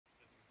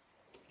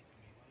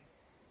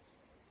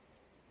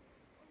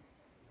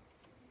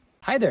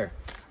Hi there.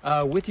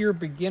 With your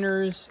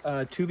beginner's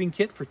tubing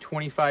kit for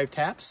 25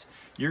 taps,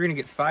 you're going to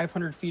get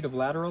 500 feet of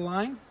lateral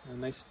line, a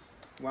nice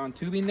wound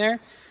tubing there.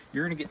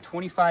 You're going to get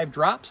 25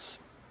 drops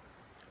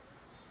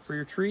for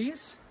your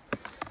trees.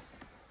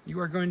 You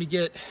are going to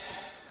get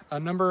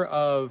a number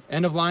of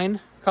end-of-line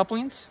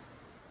couplings.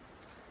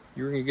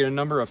 You're going to get a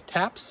number of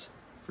taps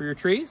for your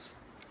trees.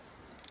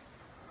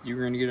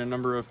 You're going to get a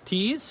number of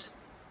tees.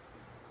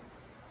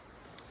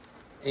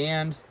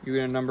 And you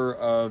get a number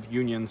of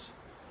unions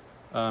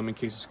in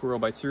case a squirrel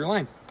bites through your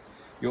line.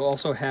 You'll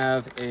also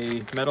have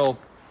a metal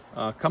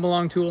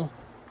come-along tool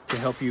to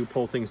help you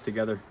pull things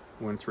together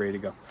when it's ready to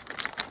go.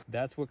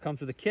 That's what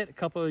comes with the kit. A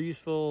couple of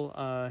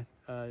useful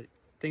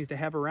things to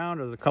have around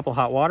is a couple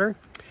hot water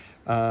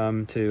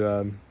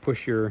to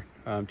push your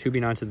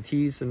tubing onto the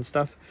tees and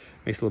stuff.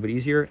 Makes it a little bit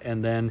easier.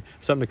 And then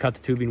something to cut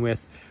the tubing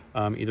with,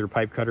 either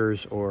pipe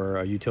cutters or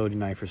a utility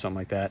knife or something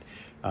like that.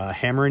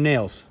 Hammer and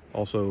nails,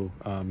 also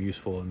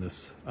useful in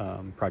this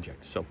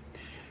project. So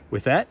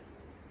with that,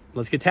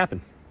 let's get tapping.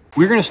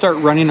 We're going to start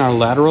running our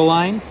lateral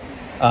line.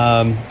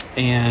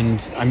 And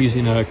I'm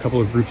using a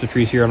couple of groups of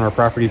trees here on our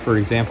property for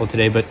example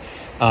today, but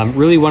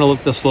really want to look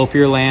at the slope of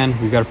your land.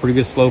 We've got a pretty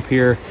good slope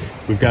here.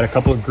 We've got a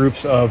couple of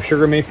groups of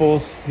sugar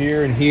maples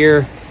here and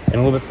here and a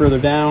little bit further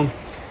down.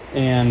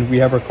 And we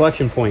have our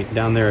collection point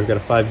down there. I've got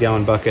a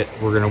 5-gallon bucket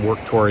we're going to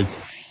work towards.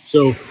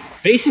 So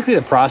basically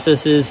the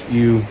process is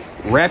you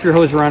wrap your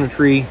hose around a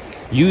tree,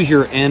 use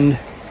your end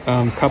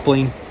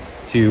coupling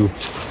to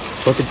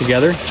hook it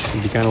together.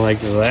 It'd be kind of like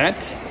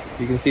that.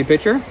 You can see a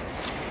picture.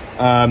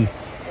 And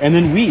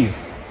then weave.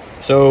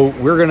 So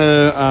we're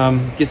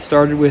gonna get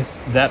started with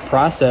that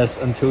process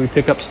until we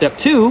pick up step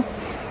 2,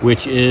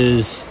 which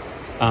is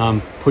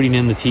putting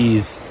in the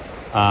tees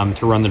to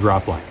run the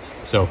drop lines.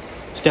 So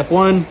step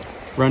 1,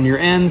 run your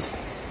ends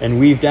and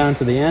weave down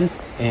to the end,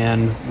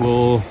 and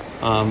we'll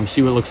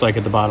see what it looks like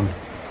at the bottom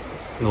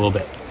in a little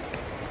bit.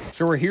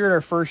 So we're here at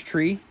our first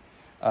tree.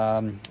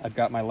 I've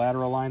got my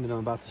lateral line that I'm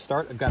about to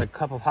start. I've got a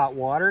cup of hot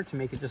water to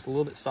make it just a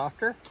little bit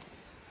softer.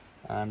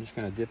 I'm just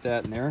gonna dip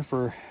that in there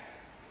for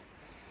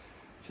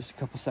just a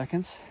couple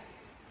seconds.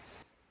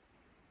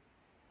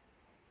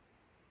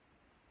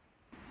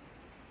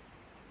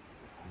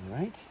 All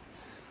right.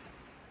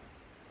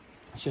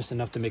 It's just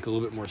enough to make it a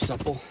little bit more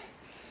supple.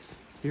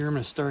 Here, I'm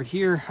gonna start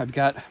here. I've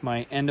got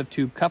my end of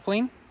tube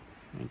coupling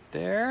right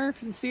there,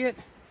 if you can see it.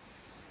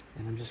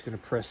 And I'm just gonna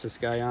press this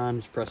guy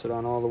on, just press it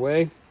on all the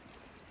way.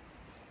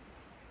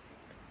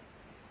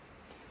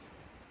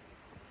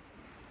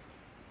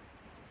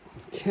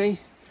 Okay,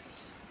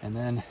 and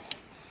then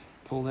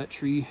pull that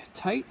tree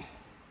tight.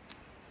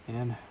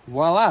 And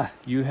voila,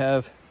 you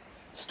have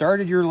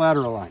started your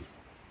lateral line.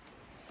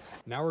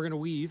 Now we're gonna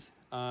weave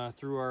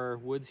through our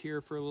woods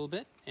here for a little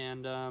bit,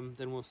 and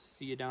then we'll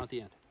see you down at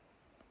the end.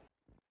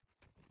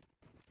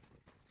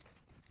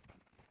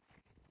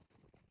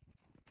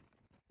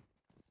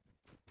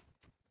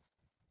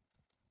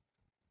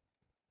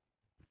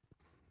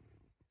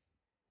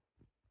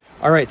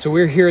 All right, so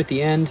we're here at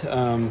the end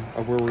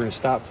of where we're gonna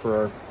stop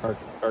for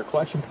our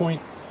collection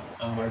point.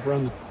 I've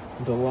run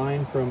the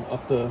line from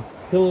up the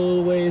hill a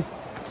little ways.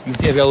 You can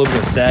see I've got a little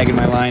bit of sag in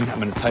my line. I'm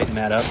going to tighten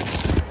that up.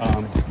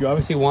 You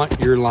obviously want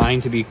your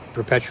line to be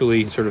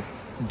perpetually sort of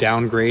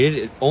downgraded.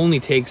 It only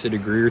takes a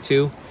degree or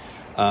two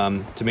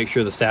to make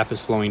sure the sap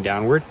is flowing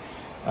downward.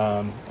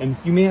 And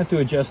you may have to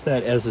adjust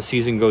that as the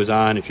season goes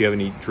on if you have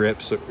any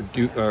drips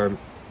or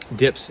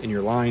dips in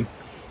your line.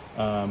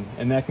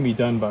 And that can be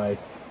done by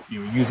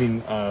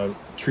using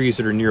trees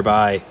that are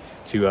nearby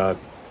to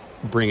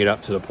bring it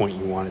up to the point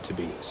you want it to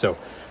be. So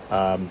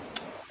I'm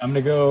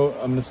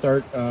gonna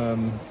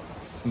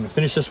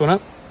finish this one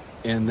up,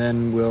 and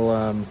then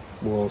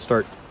we'll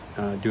start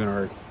doing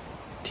our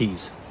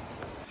tees.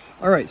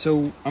 All right, so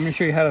I'm gonna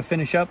show you how to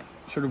finish up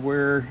sort of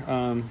where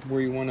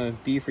you want to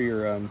be for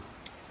your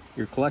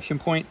collection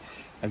point.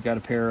 I've got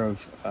a pair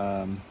of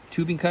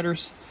tubing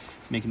cutters,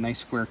 make a nice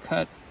square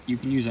cut. You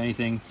can use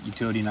anything,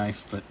 utility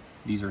knife, but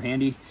these are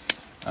handy,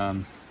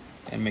 and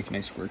make a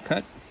nice square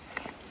cut.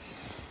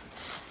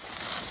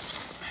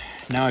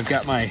 Now I've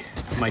got my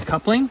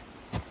coupling.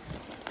 I'm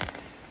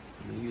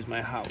gonna use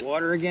my hot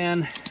water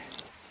again.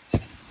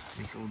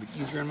 Make it a little bit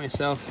easier on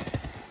myself.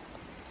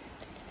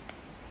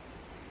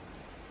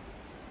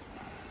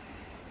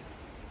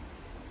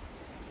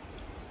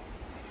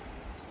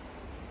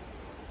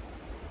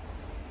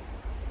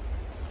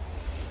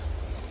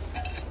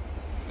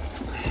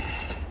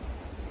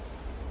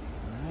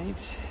 All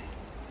right.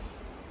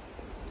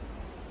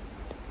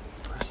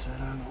 Press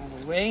that on all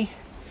the way.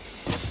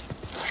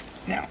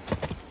 Now,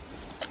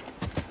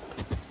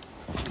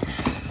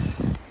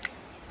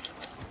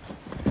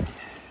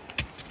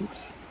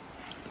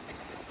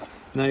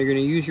 now you're going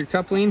to use your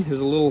coupling.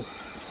 There's a little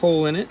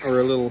hole in it, or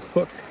a little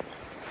hook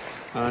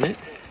on it.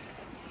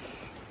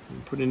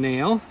 And put a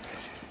nail.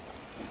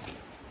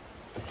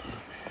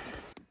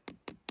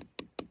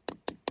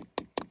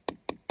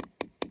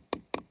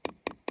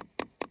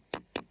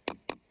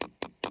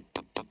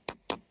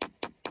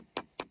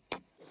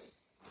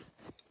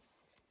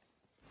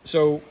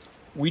 So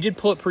we did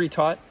pull it pretty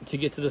taut to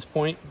get to this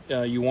point.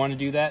 You want to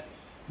do that.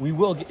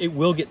 It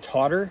will get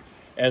tauter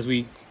as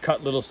we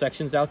cut little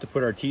sections out to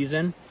put our tees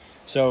in.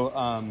 So,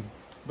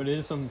 but it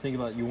is something to think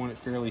about. You want it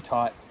fairly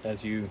taut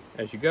as you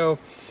go.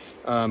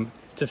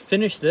 To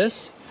finish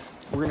this,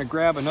 we're going to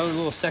grab another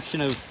little section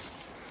of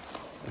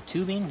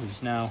tubing, which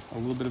is now a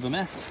little bit of a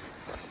mess.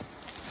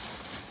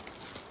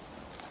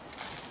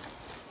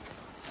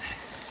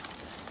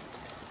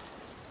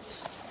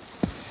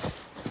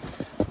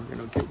 We're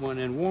going to get one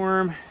in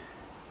warm.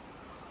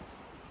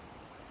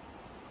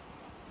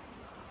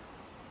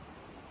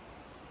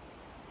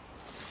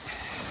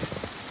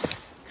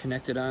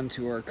 Connect it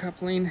onto our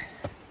coupling.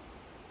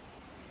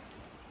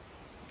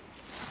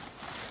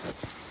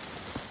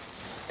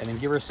 And then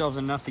give ourselves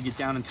enough to get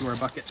down into our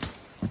bucket.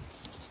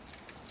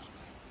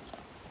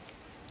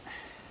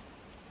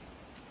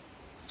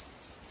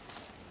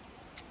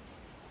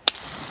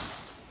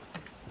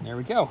 And there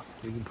we go.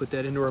 We can put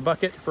that into our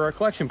bucket for our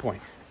collection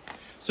point.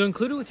 So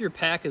included with your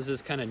pack is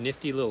this kind of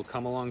nifty little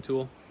come-along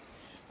tool.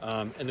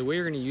 And the way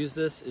you're going to use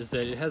this is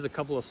that it has a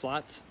couple of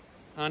slots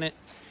on it.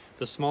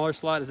 The smaller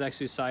slot is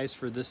actually sized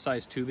for this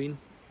size tubing.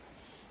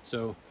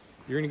 So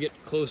you're going to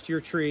get close to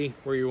your tree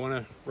where you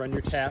want to run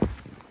your tap.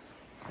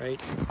 Right,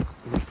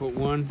 we're gonna put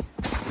one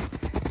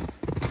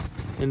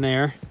in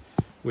there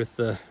with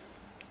the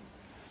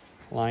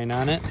line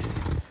on it.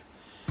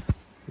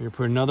 We're gonna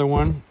put another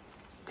one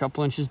a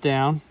couple inches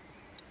down.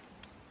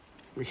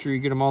 Make sure you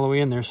get them all the way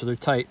in there so they're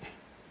tight.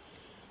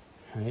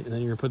 All right, and then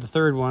you're gonna put the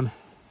third one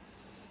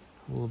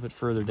a little bit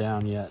further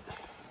down yet.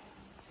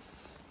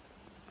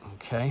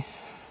 Okay,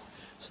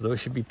 so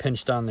those should be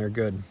pinched on there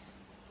good.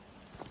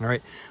 All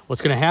right,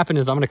 what's gonna happen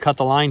is I'm gonna cut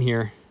the line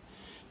here,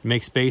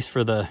 make space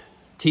for the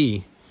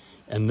tee,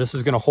 and this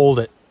is going to hold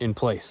it in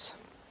place,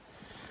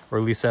 or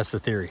at least that's the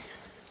theory.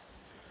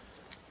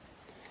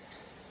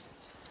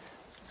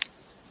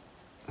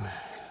 So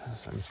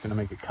I'm just going to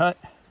make a cut.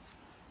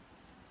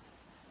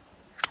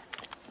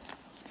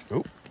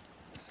 Oh,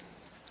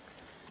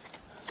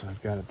 so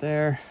I've got it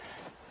there,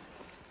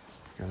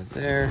 got it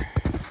there.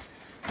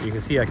 You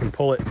can see I can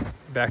pull it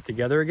back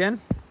together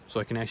again, so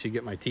I can actually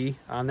get my tee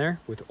on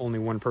there with only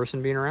one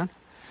person being around,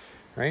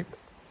 right?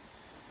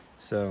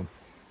 So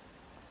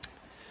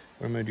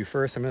what I'm going to do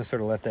first, I'm going to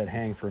sort of let that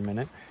hang for a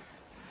minute.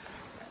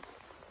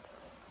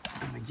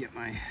 I'm going to get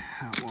my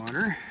hot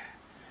water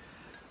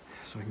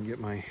so I can get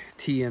my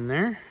tea in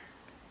there.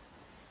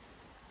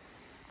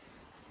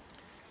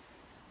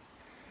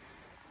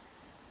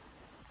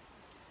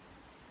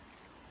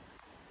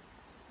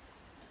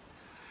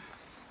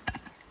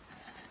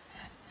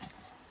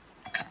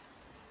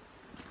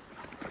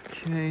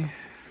 Okay.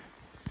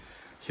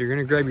 So you're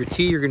going to grab your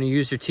tea. You're going to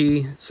use your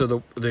tea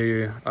so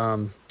the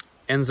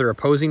ends are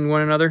opposing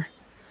one another.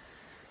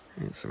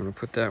 And so I'm going to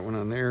put that one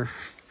on there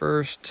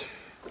first.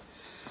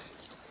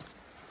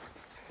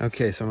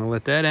 Okay, so I'm going to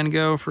let that end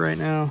go for right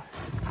now.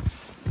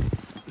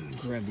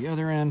 Grab the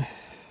other end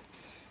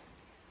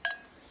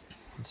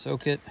and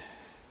soak it.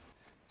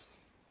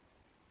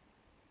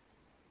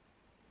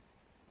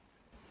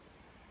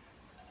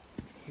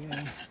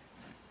 Okay.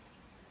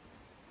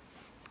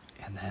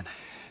 And then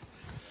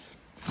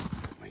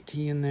put my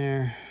tea in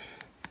there.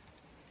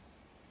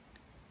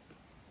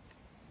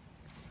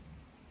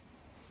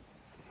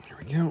 There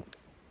we go.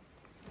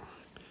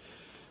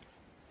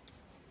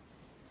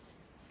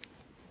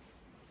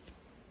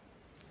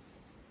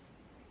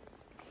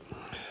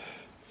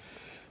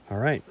 All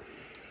right.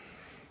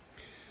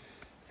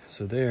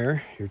 So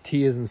there, your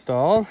tea is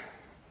installed.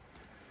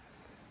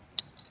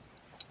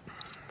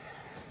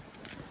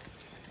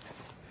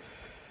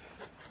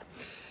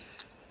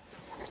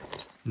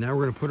 Now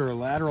we're going to put our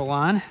lateral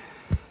on.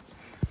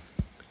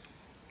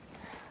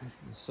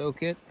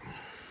 Soak it.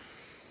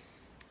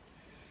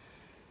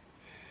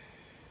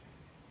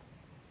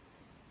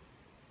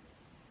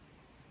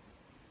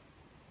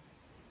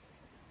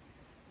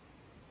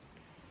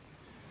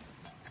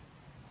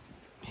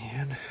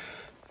 And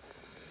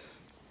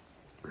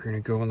we're going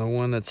to go on the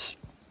one that's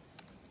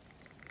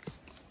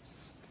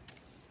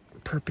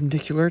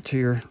perpendicular to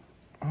your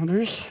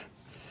others.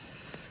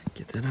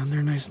 Get that on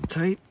there nice and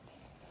tight.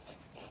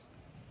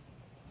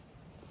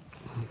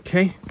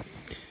 Okay,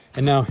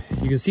 and now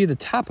you can see the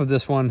top of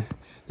this one,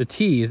 the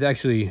tea is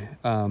actually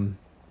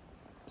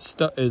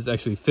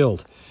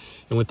filled,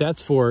 and what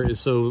that's for is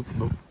so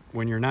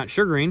when you're not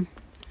sugaring,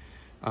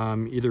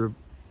 either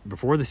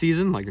before the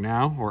season like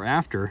now or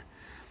after,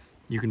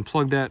 you can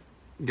plug that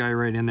guy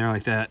right in there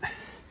like that,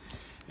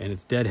 and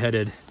it's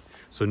deadheaded,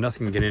 so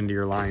nothing can get into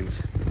your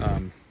lines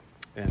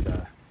and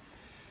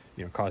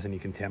you know, cause any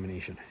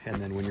contamination. And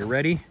then when you're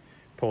ready,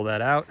 pull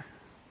that out,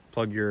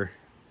 plug your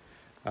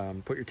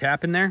put your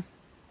tap in there,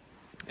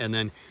 and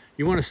then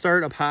you want to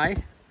start up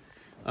high.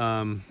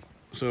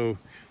 So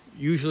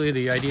usually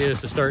the idea is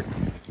to start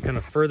kind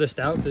of furthest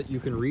out that you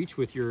can reach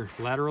with your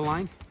lateral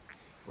line,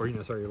 or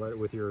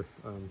with your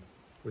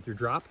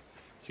drop.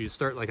 So you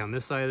start like on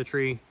this side of the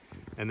tree,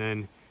 and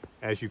then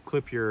as you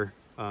clip your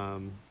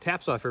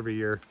taps off every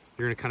year,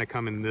 you're going to kind of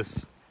come in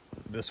this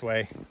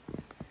way,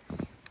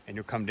 and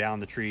you'll come down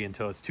the tree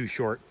until it's too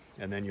short,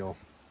 and then you'll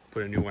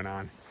put a new one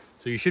on.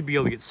 So you should be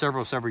able to get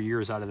several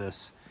years out of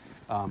this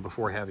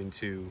before having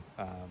to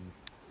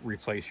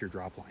replace your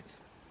drop lines.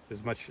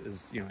 As much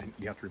as, you know,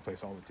 you have to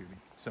replace all the tubing.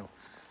 So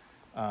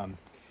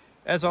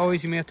as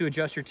always, you may have to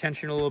adjust your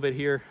tension a little bit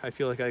here. I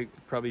feel like I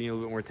probably need a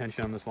little bit more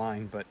tension on this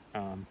line, but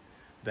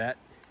that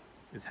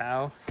is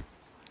how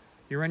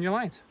you run your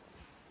lines.